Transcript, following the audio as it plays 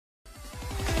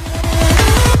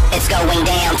going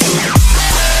down tonight.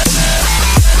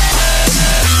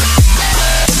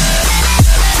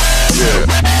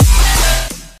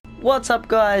 What's up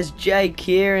guys, Jake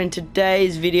here. In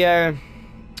today's video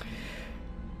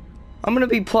I'm gonna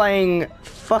be playing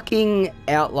fucking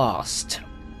Outlast.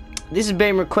 This has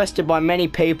been requested by many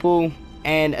people,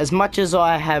 and as much as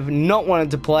I have not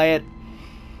wanted to play it,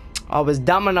 I was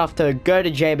dumb enough to go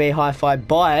to JB Hi-Fi,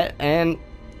 buy it, and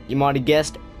you might have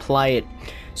guessed, play it.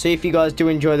 So if you guys do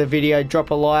enjoy the video, drop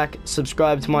a like,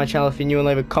 subscribe to my channel if you're new, and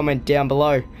leave a comment down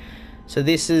below. So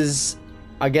this is,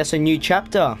 I guess, a new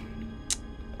chapter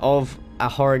of a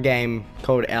horror game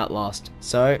called Outlast.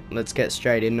 So let's get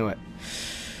straight into it.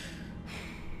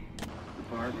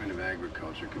 Department of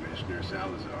Agriculture Commissioner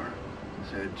Salazar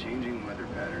said changing weather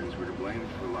patterns were to blame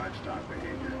for livestock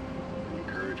behavior and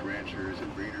encouraged ranchers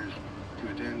and breeders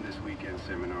to attend this weekend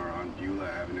seminar on Beulah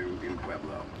Avenue in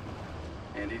Pueblo.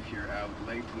 And if you're out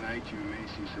late tonight, you may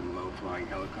see some low-flying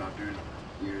helicopters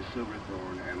near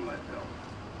Silverthorne and Leadville.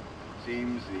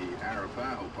 Seems the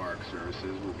Arapaho Park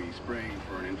Services will be spraying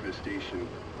for an infestation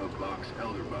of box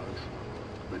elderbugs,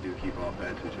 but do keep all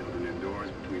pets and children indoors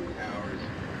between the hours.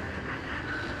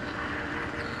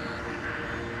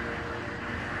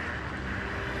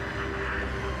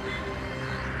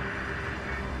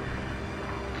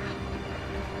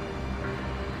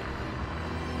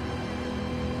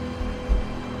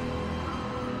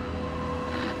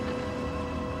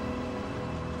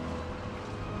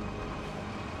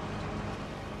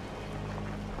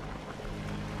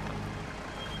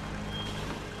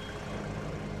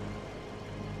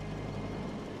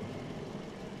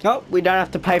 Oh, we don't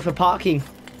have to pay for parking.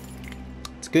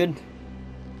 It's good.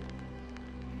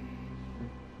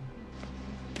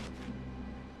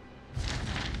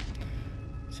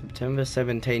 September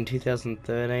 17,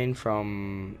 2013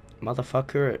 from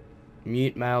motherfucker at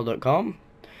mutemail.com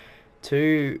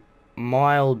to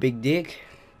Mile Big Dick.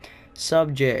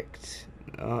 Subject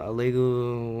illegal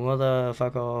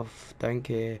motherfuck off, don't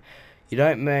care. You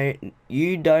don't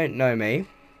know me.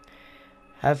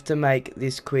 Have to make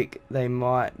this quick, they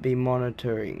might be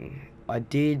monitoring. I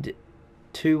did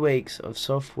 2 weeks of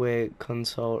software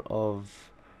consult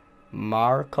of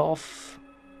Markov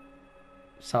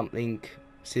something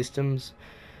systems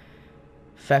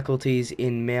faculties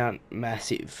in Mount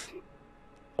Massive.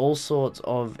 All sorts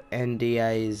of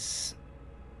NDAs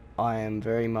I am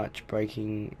very much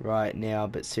breaking right now,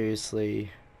 but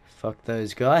seriously, fuck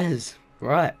those guys.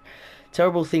 Right.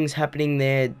 Terrible things happening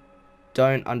there.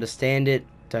 Don't understand it,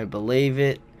 don't believe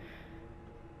it,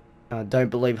 don't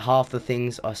believe half the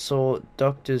things I saw.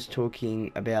 Doctors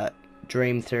talking about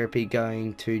dream therapy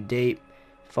going too deep,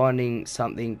 finding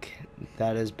something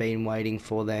that has been waiting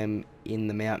for them in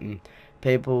the mountain,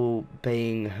 people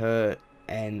being hurt,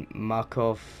 and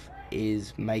Markov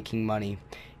is making money.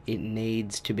 It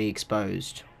needs to be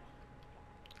exposed.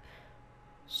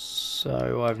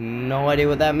 So I have no idea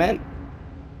what that meant.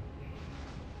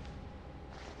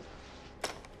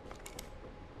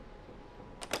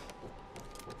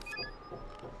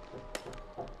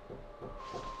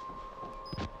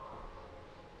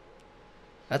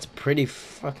 That's pretty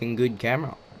fucking good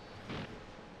camera.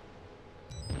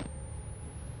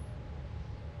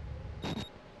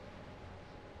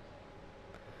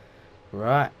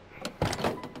 Right.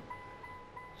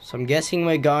 So I'm guessing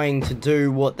we're going to do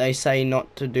what they say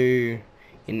not to do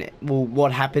in, well,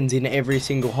 what happens in every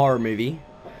single horror movie.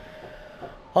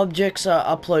 Objects are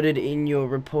uploaded in your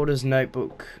reporter's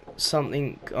notebook.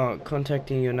 Something,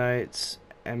 contacting your notes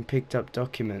and picked up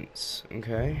documents.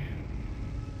 Okay.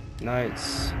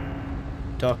 Notes,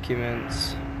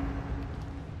 documents.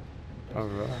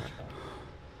 Alright.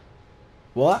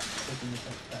 What?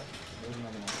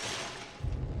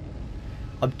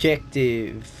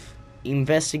 Objective.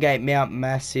 Investigate Mount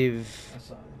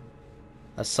Massive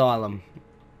Asylum.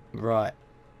 Right.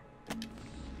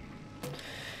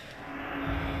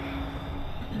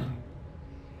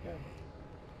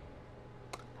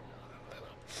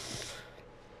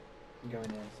 Go in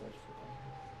there and search for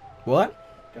them. What?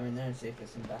 Go in there and see if there's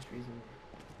some batteries in there.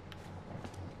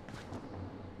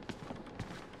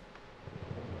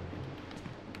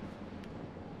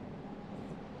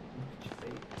 Look at your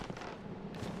feet.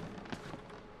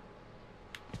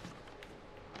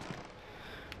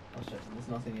 I'll show you. There's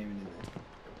nothing even in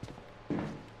there.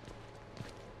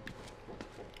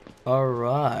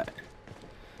 Alright.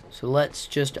 So let's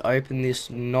just open this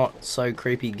not so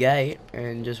creepy gate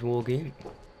and just walk in.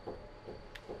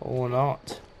 Or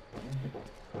not.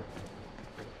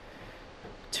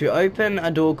 To open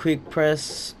a door quick,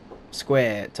 press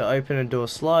square. To open a door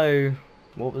slow,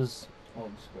 what was...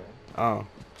 Hold square. Oh.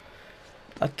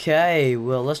 Okay,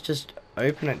 well let's just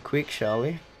open it quick, shall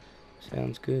we?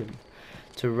 Sounds good.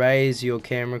 To raise your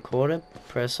camcorder,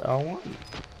 press R1.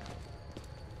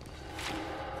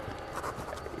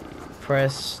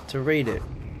 Press to read it.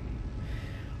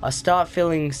 I start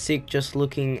feeling sick just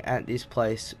looking at this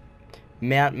place.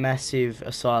 Mount Massive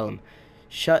Asylum.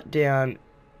 Shut down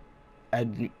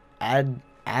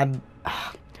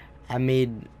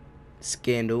amid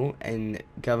scandal and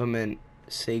government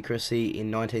secrecy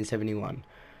in 1971.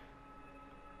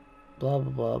 Blah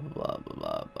blah blah blah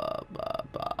blah blah blah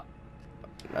blah.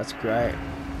 That's great.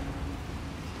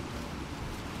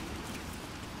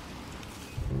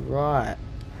 Right.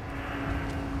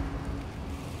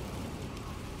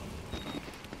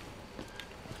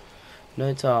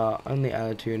 Notes are only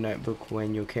added to your notebook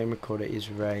when your camcorder is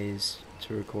raised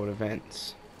to record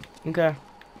events. Okay.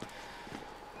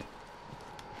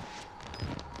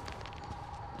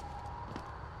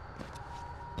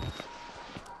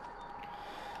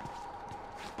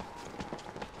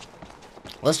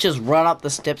 Let's just run up the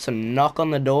steps and knock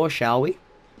on the door, shall we?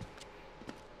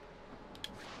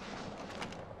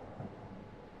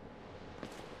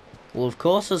 Well, of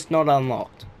course it's not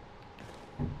unlocked.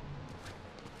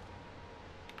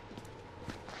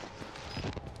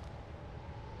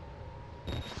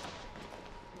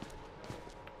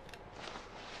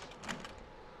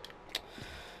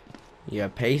 You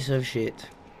piece of shit.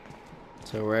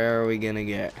 So where are we gonna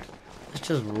get? Let's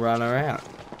just run around.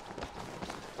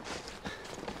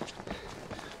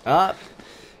 Up.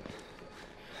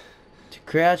 To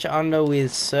crouch under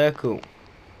with circle.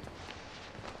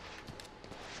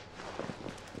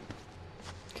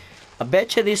 I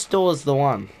bet you this door's the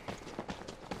one.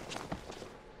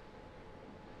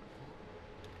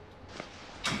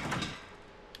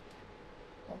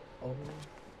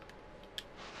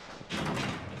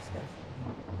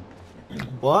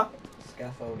 What?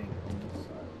 Scaffolding on this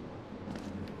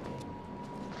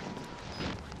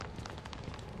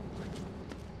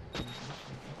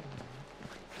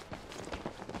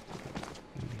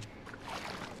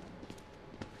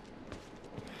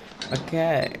side.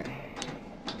 Okay.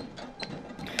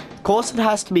 Of course it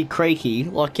has to be creaky,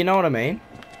 like, you know what I mean?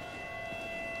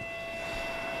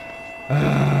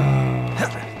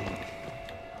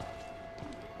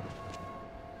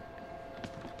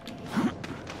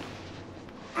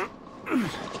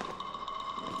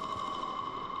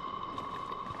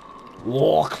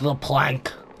 Walk the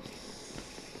plank.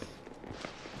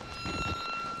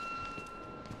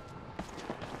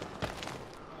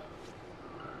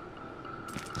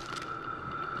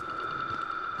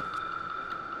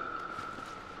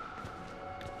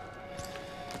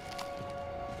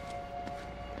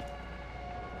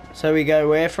 So we go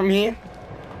where from here?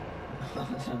 I don't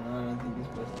know, I don't think you're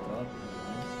supposed to go up.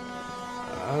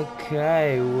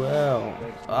 Okay, well.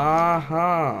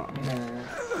 Uh-huh.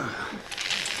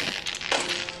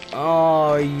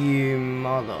 Oh, you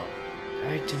mother.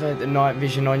 Activate the night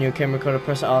vision on your camera recorder.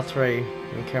 Press R3.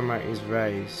 Your camera is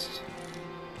raised.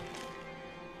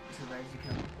 To raise your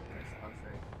camera, press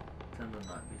R3. Turn on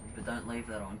night vision, but don't leave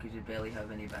that on because you barely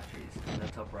have any batteries. In the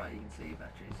top right, you can see your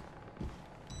batteries.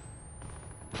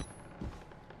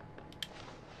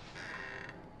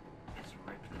 Just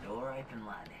rip the door open,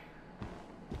 lad.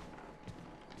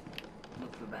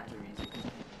 Look for batteries.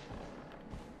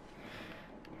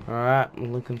 Alright,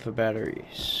 I'm looking for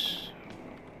batteries.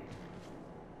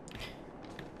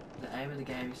 The aim of the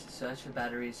game is to search for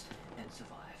batteries and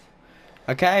survive.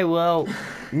 Okay, well,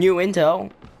 new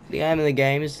intel. The aim of the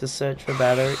game is to search for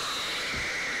batteries.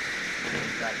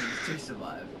 Batteries to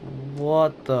survive.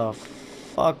 What the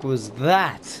fuck was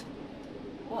that?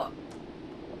 What?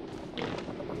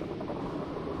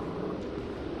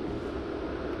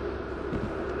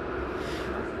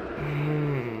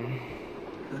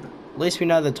 At least we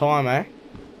know the time, eh?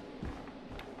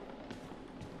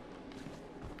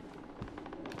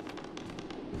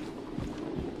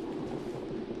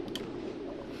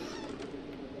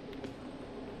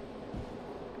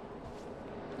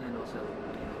 And also the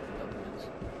documents.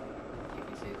 You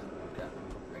can see them. Go.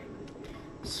 Great.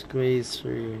 Squeeze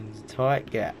through the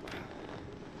tight gap.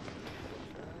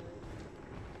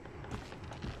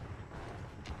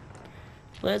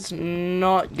 Let's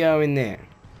not go in there.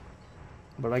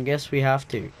 But I guess we have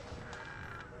to.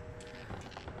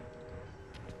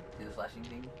 See the flashing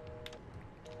thing?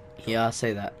 Yeah, I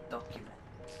see that. Documents.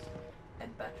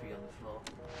 And battery on the floor.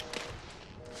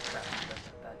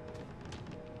 Battery.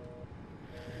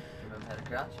 Remember how to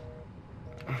crouch?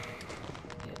 Yeah.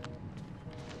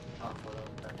 Oh, I thought that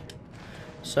was battery.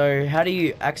 So, how do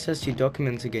you access your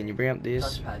documents again? You bring up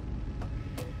this. Touchpad.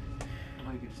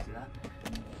 Oh, you could just do that.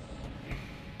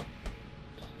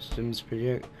 Systems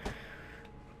project.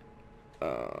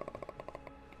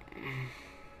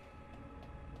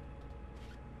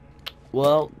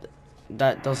 Well,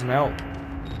 that doesn't help. You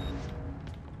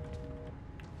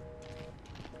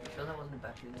sure that wasn't a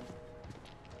battery there?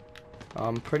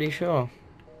 I'm pretty sure.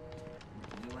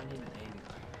 You weren't even aiming.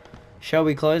 Shall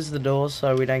we close the door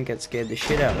so we don't get scared the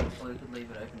shit out of? Or you could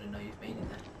leave it open and know you've been in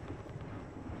there.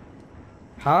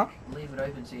 Huh? Leave it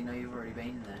open so you know you've already been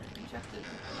in there and checked it.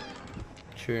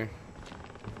 True.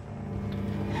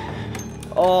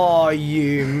 Oh,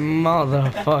 you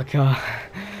motherfucker.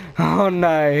 Oh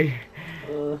no.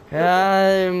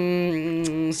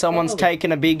 Someone's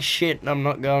taking a big shit and I'm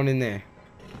not going in there.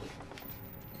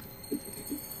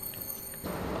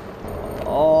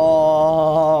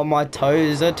 Oh, my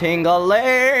toes are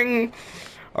tingling.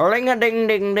 Ring a ding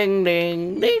ding ding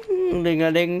ding ding ding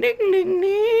a ding ding ding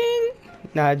ding.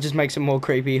 Nah, it just makes it more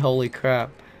creepy. Holy crap.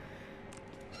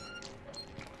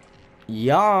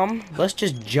 Yum. Let's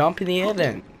just jump in the air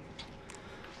vent.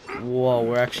 Whoa,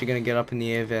 we're actually gonna get up in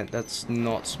the air vent. That's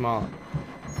not smart.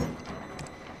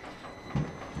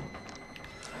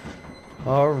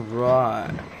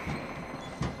 Alright.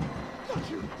 Not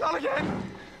you! Not again!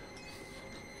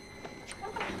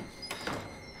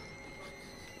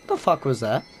 What the fuck was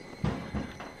that?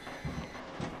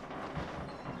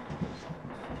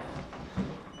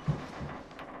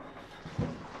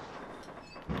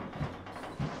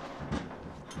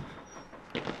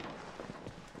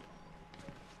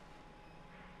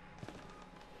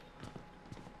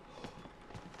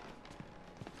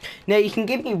 Now, you can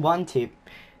give me one tip.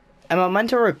 Am I meant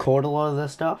to record a lot of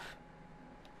this stuff?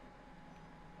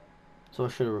 So I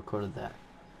should have recorded that.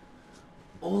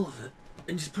 All of it.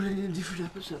 And just put it in different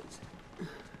episodes.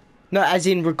 No, as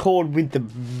in record with the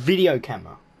video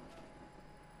camera.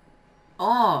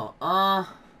 Oh,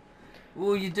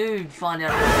 well, you do find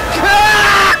out.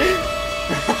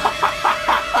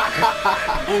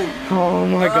 Oh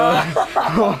my god.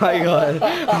 Oh my god.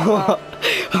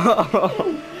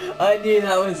 I knew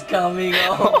that was coming.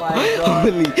 Oh my god.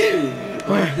 Holy.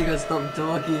 I think I stopped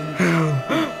talking.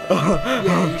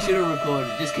 Yeah, you should have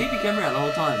recorded. Just keep your camera out the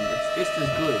whole time. It's just as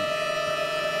good.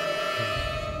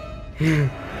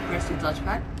 Press the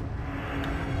touchpad.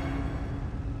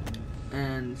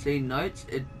 And see notes,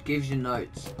 it gives you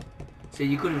notes. So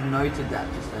you could have noted that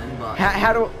just then, but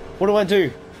What do I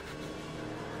do?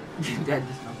 Dad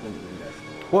just knocked on the window.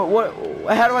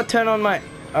 How do I turn on my...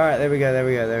 Alright, there we go.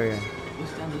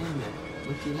 What's down the end there?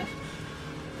 Look to your left.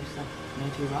 What's that? No,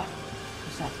 to your right.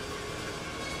 What's that?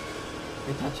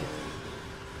 Go touch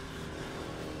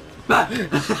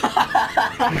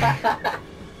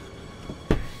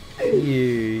it.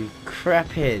 You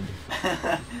craphead.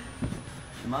 There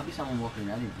might be someone walking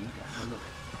around in Dinka. Oh, look.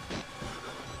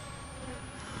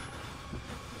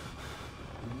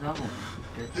 Another one.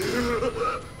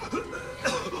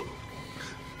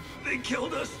 They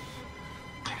killed us.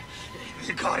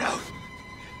 They got out.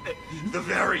 The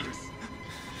variants.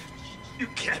 You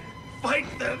can't fight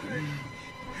them.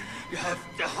 You have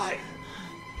to hide.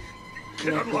 You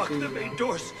can unlock the main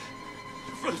doors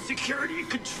from security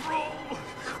control.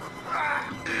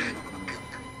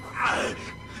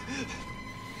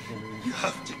 You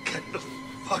have to get the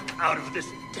fuck out of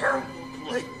this terrible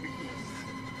place.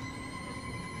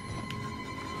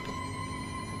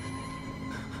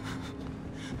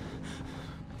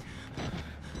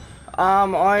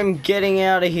 I'm getting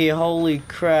out of here. Holy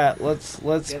crap. Let's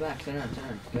Go back, turn around.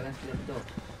 Go back to the door.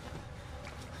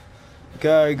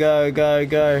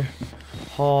 go.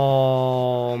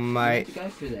 Oh, mate. You have to go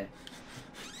through there.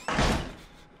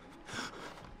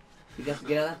 You have to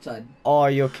get out that side. Oh,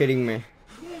 you're kidding me.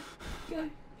 Yeah, go.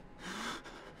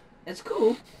 It's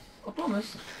cool. I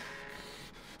promise.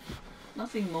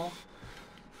 Nothing more.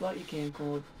 Light your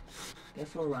camcord. Go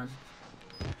for a run.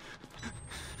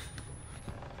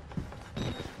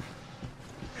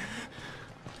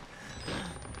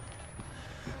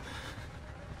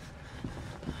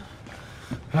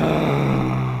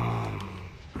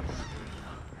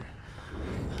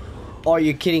 Oh,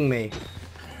 you're kidding me.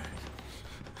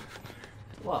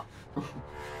 What?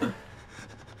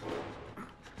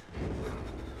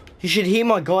 You should hear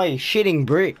my guy shitting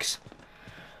bricks.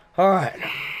 Alright.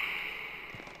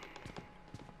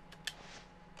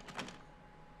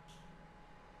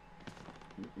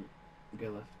 Go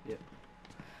left, yep.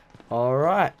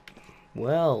 Alright.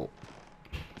 Well.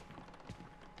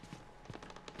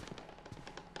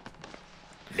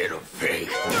 Little pig.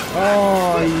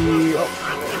 Oh, you.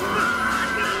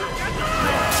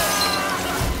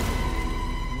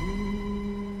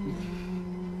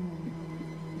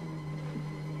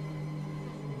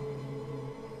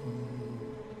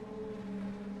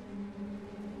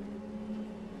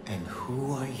 And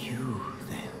who are you,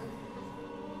 then?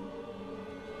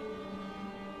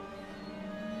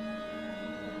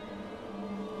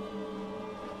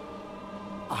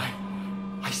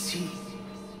 I see.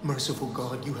 Merciful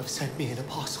God, you have sent me an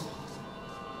apostle.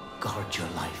 Guard your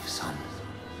life, son.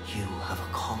 You have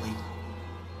a calling.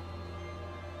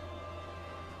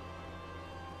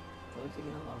 Folks are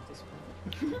gonna love this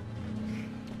one.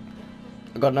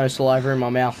 I got no saliva in my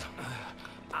mouth.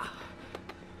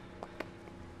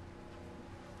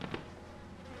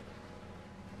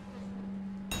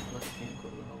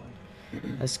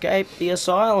 Escape the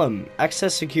asylum.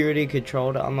 Access security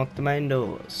control to unlock the main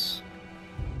doors.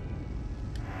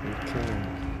 Okay.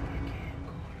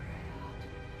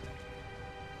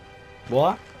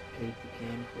 What? Keep the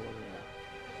camcorder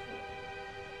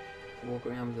out. Walk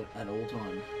around with it at all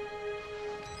times.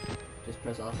 Just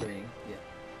press R3. Yeah.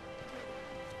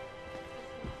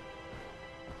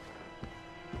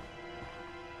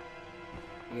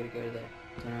 You gotta go to that.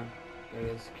 Turn around. Go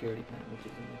to the security panel, which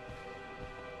is in there.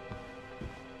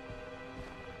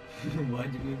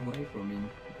 Why'd you move away from him?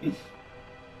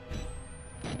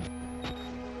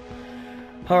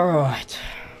 Alright.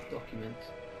 Documents.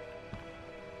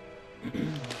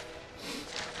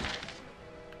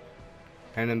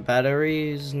 And then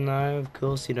batteries? No, of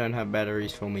course you don't have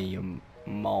batteries for me, you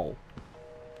mole.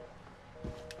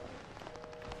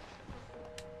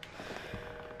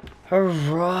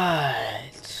 Alright.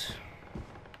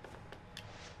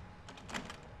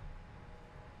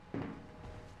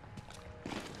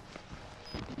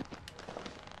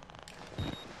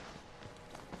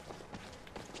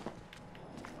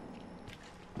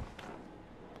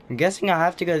 I'm guessing I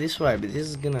have to go this way, but this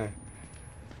is gonna...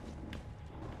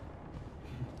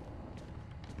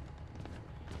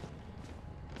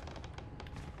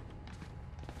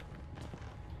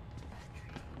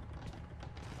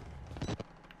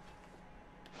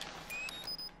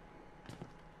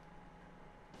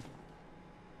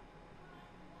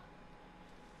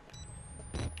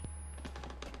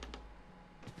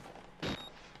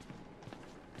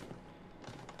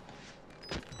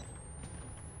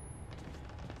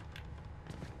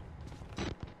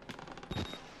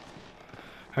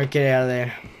 Alright, get out of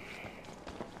there.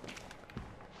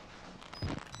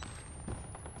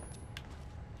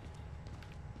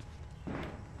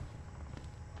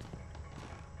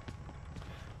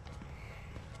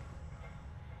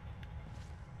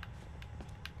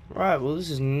 Right, well this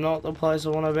is not the place I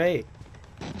want to be.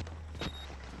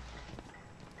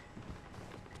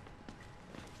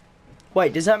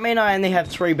 Wait, does that mean I only have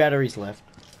 3 batteries left?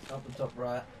 Up the top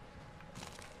right.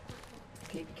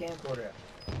 Keep the camcorder out.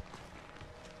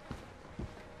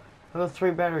 I've got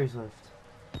 3 batteries left.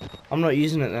 I'm not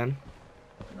using it then.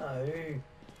 No.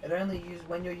 It only uses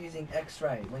when you're using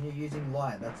X-ray, when you're using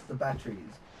light, that's the batteries.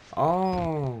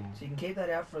 Oh. So you can keep that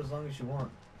out for as long as you want.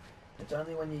 It's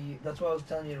only when you, that's why I was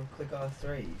telling you to click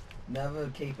R3. Never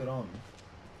keep it on.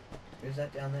 Who's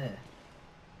that down there?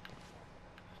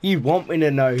 You want me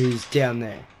to know who's down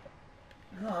there?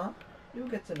 Nah, you'll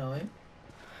get to know him.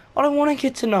 I don't want to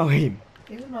get to know him.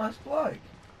 He's a nice bloke.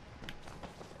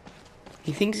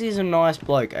 He thinks he's a nice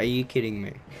bloke. Are you kidding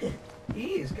me?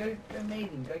 He is. Go meet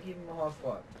him. Go give him a high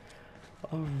five.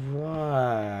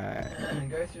 Alright.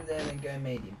 Go through there and go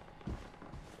meet him.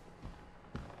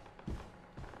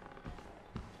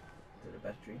 Is it a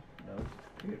battery? No, it's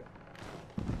a computer.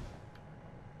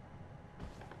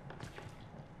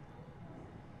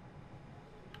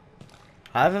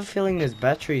 I have a feeling there's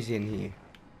batteries in here.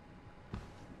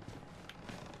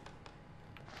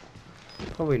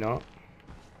 Probably not.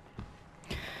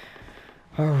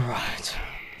 Alright.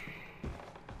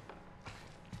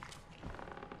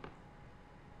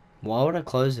 Why would I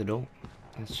close the door?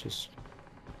 That's just...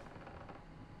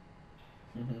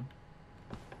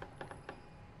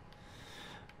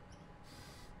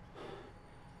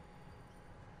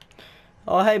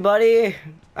 Oh, hey buddy.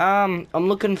 I'm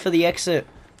looking for the exit.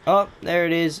 Oh, there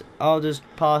it is. I'll just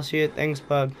pass you. Thanks,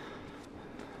 bud.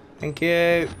 Thank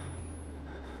you.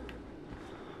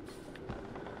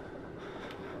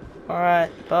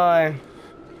 Alright, bye.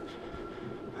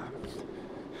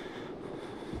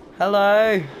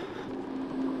 Hello?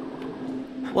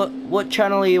 What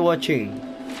channel are you watching?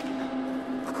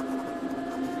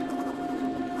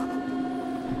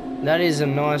 That is a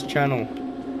nice channel.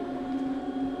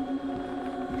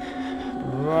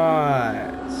 Right.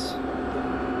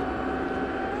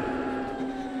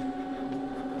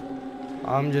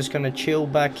 I'm just gonna chill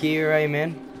back here,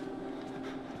 amen.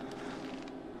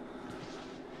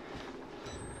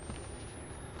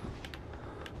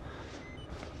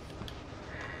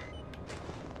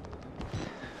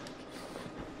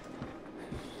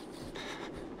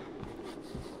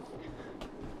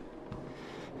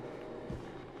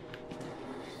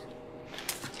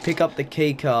 Pick up the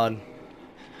key card.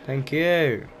 Thank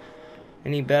you.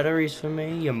 Any batteries for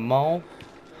me, you mole?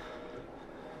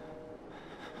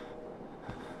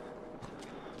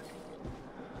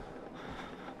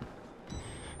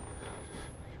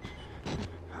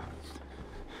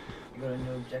 You got a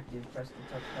new objective, press the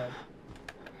touchpad.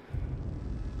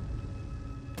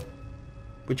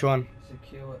 Which one?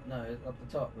 Secure, no, up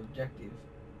the top, objective.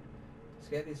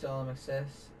 Escape the asylum,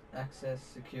 access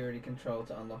security control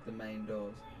to unlock the main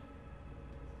doors.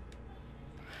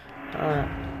 Alright.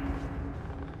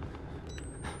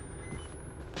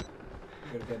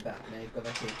 You gotta go back now, you've got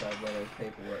that key card where those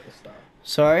people were at the start.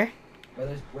 Sorry?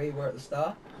 Where you were at the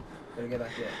start, you gotta go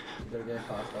back there. You gotta go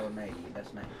past old matey,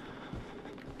 that's me.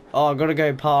 Oh, I gotta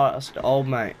go past old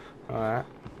mate. Alright.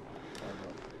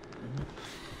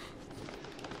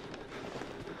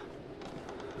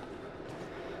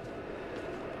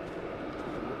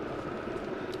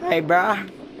 Hey, bruh.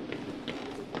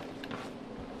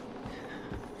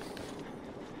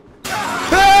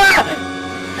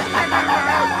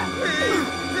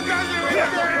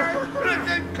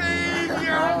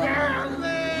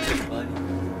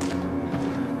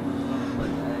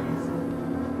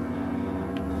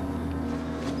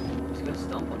 Just gotta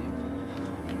stomp on him.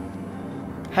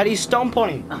 How do you stomp on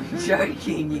him? I'm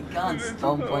joking, you can't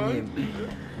stomp on him.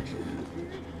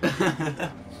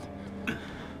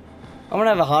 I'm gonna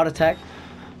have a heart attack.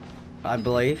 I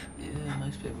believe. Yeah,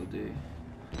 most people do.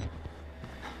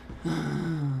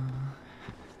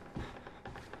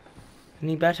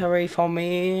 Any battery for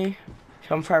me?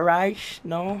 Some fried rice?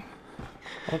 No?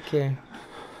 Okay.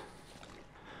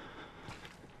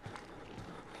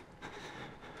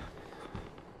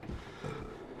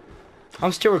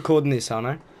 I'm still recording this, aren't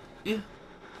I? Yeah.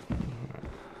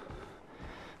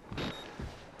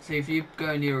 So if you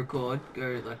go near record,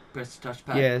 go like press the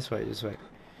touchpad. Yeah, just wait, just wait.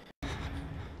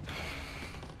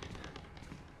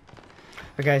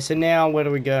 Okay, so now where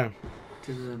do we go?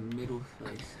 To the middle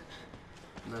face.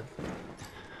 Left.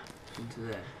 Into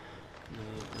there. No,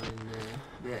 in there.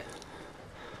 There.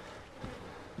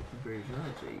 I'm pretty sure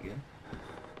that's where you go.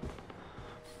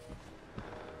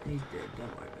 He's dead,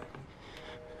 don't worry about him.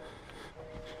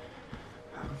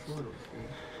 I thought it was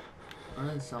here. I know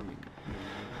there's something.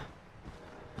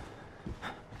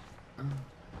 Oh,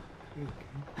 here we go.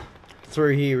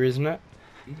 Through here, isn't it?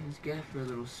 You can just go for a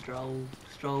little stroll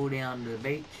down to the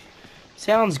beach.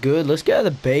 Sounds good. Let's go to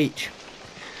the beach.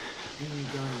 Then you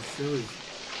go in the sewers.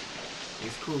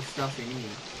 There's cool stuff in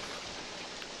here.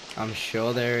 I'm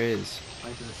sure there is.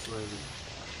 Open it slowly.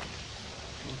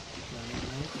 Oh, you can't even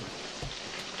open it.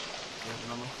 You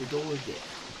haven't unlocked the doors yet.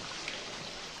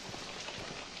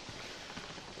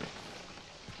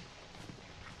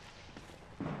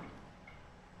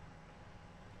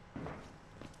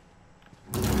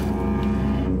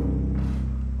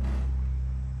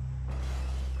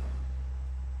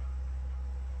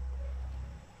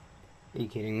 Are you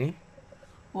kidding me?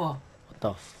 What? What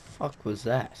the fuck was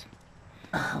that?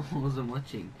 I wasn't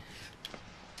watching.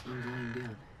 I was laying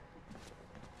down.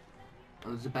 Oh,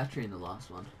 there's a battery in the last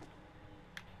one.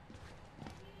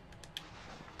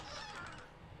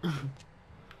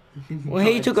 Well,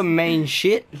 he took a main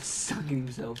shit. It's sucking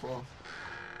himself off.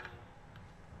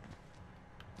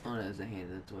 Oh no, there's a hand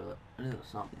in the toilet. I knew there was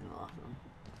something in the last one.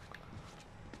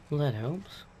 Well, that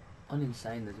helps. I'm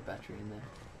insane there's a battery in there.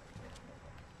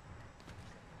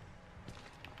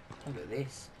 Look at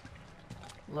this.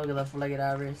 Look at the flag at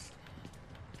our wrist.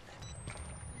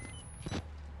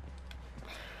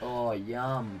 Oh,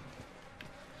 yum.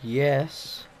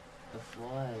 Yes. The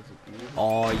flies are beautiful.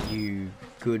 Are you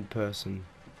good person?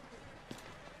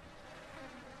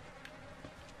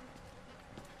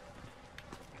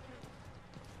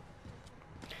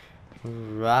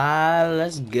 Right,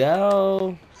 let's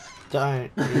go.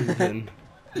 Don't even.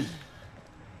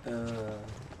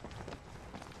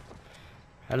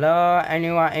 Hello,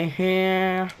 anyone in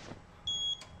here?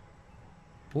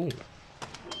 Ooh.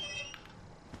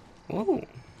 Ooh.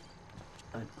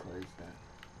 I'd close that.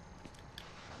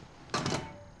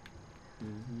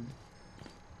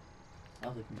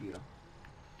 Oh, the computer.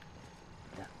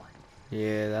 That one.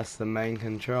 Yeah, that's the main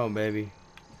control, baby.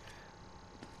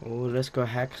 Oh, let's go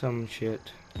hack some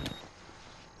shit. I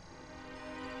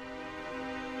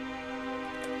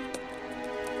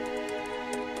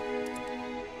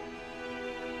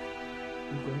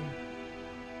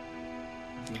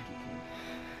think you can.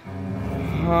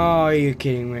 Oh, are you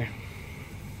kidding me?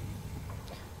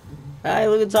 Hey,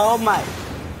 look, it's all mate.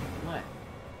 What?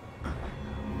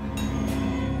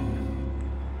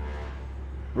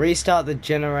 Restart the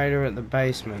generator at the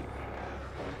basement.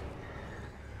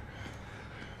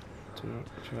 Do not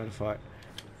try to fight.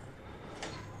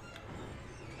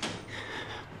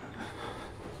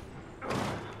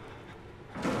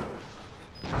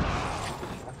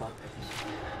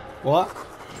 What?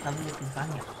 Something looking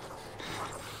funny.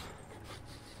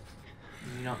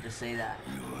 You not to see that.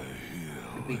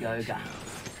 The big ogre.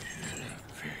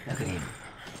 Look at him.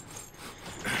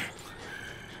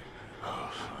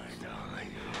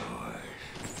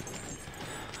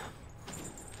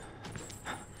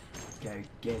 Go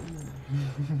get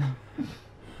him.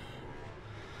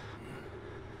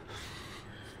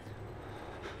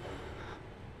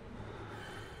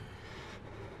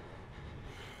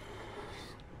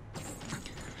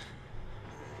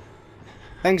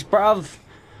 Thanks, bruv.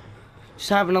 Just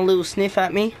having a little sniff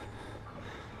at me.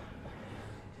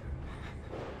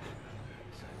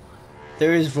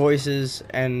 There is voices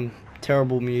and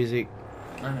terrible music.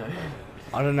 I know.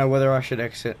 I don't know whether I should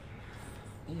exit.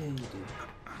 Yeah, you do.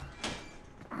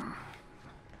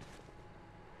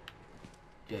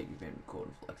 Jake, you've been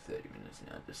recording for like 30 minutes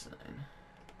now, just saying.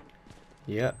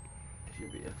 Yep. It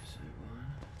should be episode 1.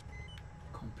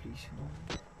 Completion.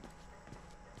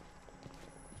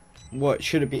 What,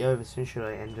 should it be over soon? Should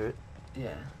I end it?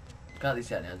 Yeah. Cut this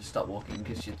out now, just stop walking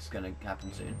because shit's gonna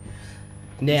happen soon.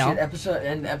 Now. You should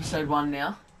end episode 1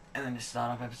 now, and then just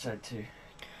start off episode 2.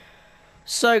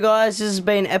 So guys, this has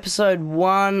been episode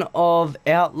 1 of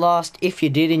Outlast. If you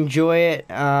did enjoy it,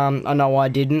 I know I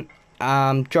didn't.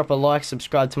 Drop a like,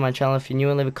 subscribe to my channel if you're new,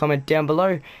 and leave a comment down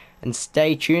below. And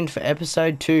stay tuned for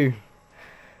episode 2.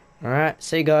 Alright,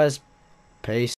 see you guys. Peace.